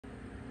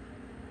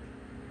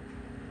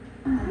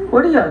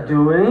What are y'all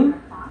doing?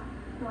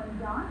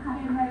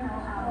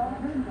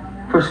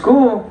 For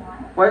school?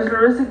 Why is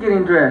Larissa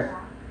getting dressed?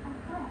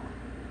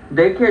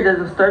 Daycare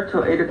doesn't start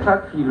till 8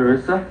 o'clock for you,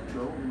 Larissa.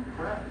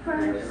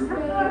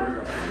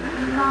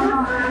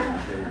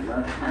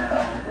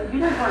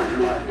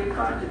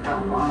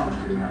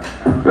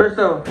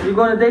 Larissa, you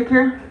going to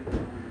daycare?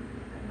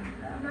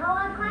 No,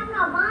 I'm going to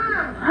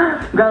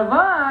Galvan.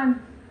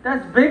 Galvan?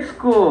 That's big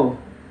school.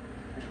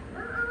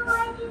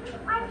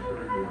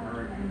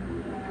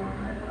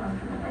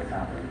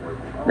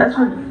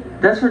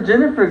 That's where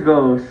Jennifer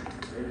goes.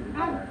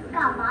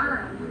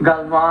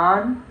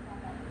 Galvan?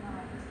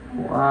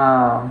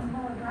 Wow.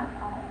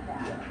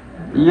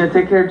 You gonna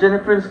take care of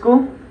Jennifer in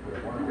school?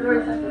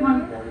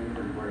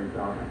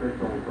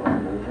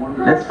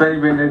 That's funny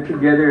when they're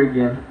together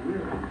again.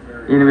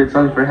 Even if it's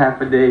only for half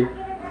a day.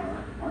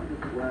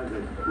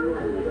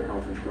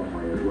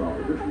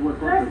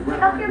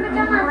 Take off your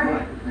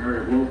pajamas.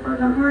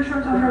 Don't wear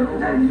shorts on her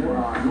today.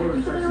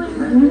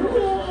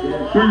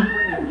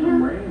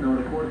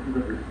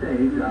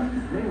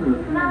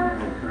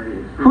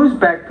 Whose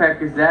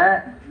backpack is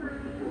that?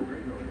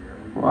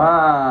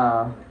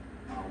 Wow.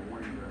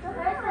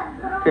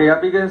 Okay,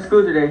 I'll be good in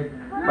school today.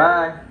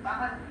 Bye.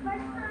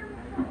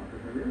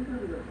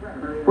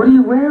 What are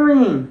you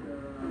wearing?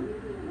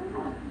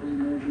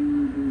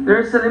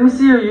 Larissa, let me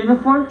see your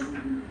uniform.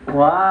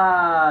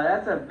 Wow,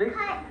 that's a big...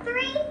 Cut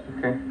 3.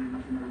 Okay.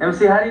 Let me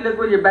see, how do you look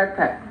with your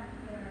backpack?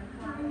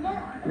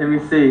 Let me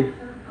see.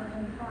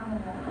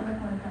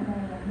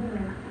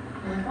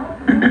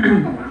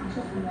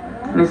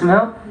 Need some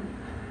help?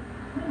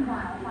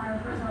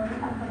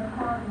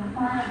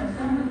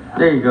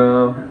 There you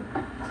go.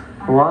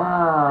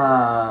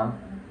 Wow.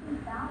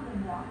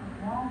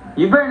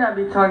 You better not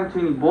be talking to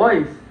any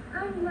boys.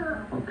 I'm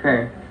not.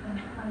 Okay.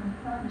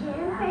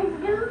 Jennifer's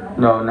do?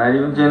 No, not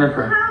even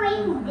Jennifer. Her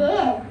lady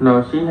did.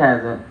 No, she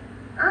hasn't.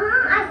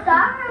 I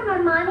saw her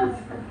in my mommy's.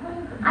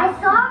 I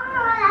saw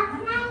her last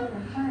night.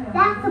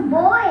 That's a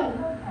boy.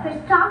 Her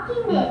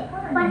stocking it.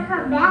 With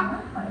her backpack.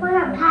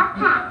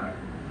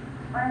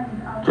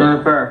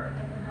 Jennifer,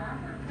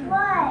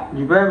 What?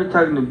 you better be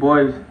talking to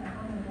boys.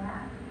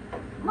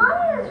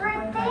 Mommy was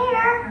right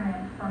there.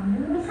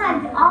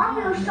 Besides, all he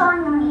was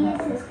showing me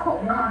is his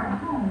coat card.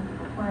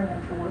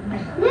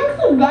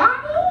 Look,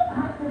 Daddy.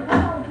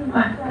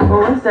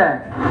 What was that?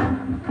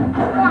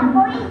 That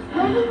boy is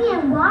swimming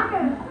in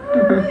water.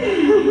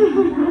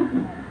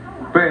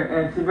 Brent,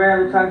 and she better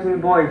be talking to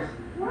the boys.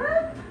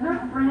 What? They're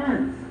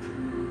friends.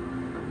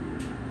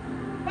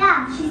 Yeah,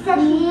 she said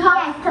she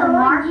talks to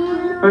Mark. I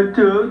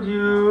told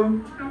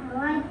you.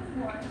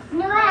 You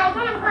know what? I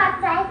can't go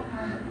outside.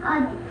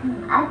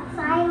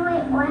 Outside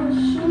with one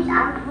shoes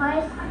on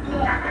first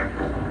day.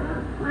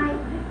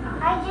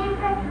 Hi,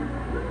 Jennifer.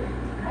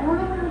 I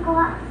only want to go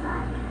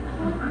outside.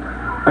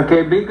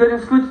 Okay, be good in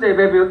school today,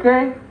 baby,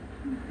 okay?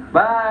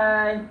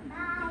 Bye.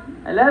 Bye.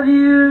 I love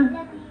you.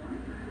 Love you.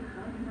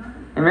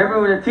 And remember,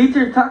 when a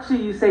teacher talks to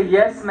you, you say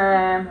yes,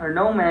 ma'am, or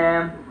no,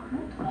 ma'am.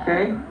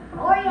 Okay?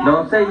 Or yeah.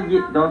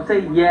 Don't say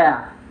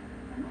yeah.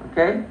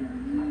 Okay?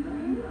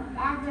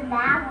 That's a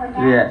bad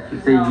word. Yes, you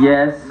say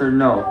yes or You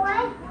know no.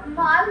 what?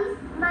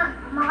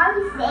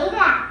 Mommy say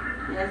that.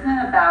 Yeah, it's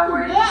not a bad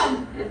word. He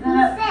did.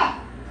 Isn't it?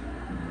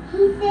 He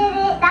said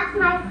it. That's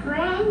my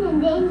friend, and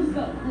then he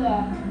said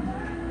yes.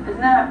 It's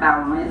not a bad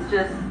one. It's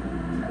just.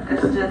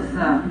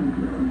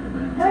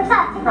 Larissa,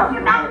 take off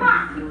your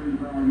backpack.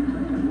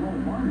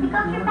 Take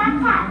off your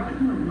backpack.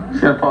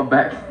 She's gonna fall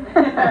back. I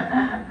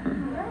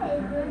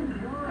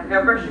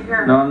got brush your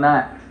hair. No, I'm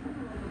not.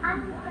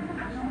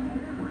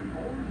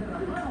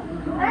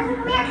 Larissa,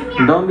 come here, come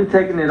here. Don't be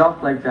taking it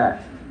off like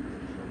that.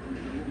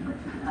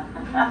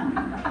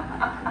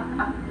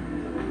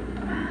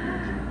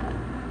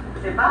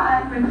 Say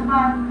bye. Come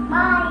on.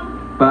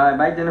 Bye. Bye.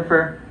 Bye,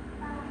 Jennifer.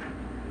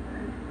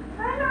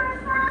 Bye,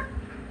 Larissa.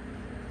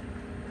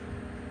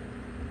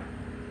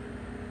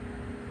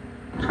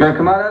 It's gonna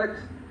come out, Alex?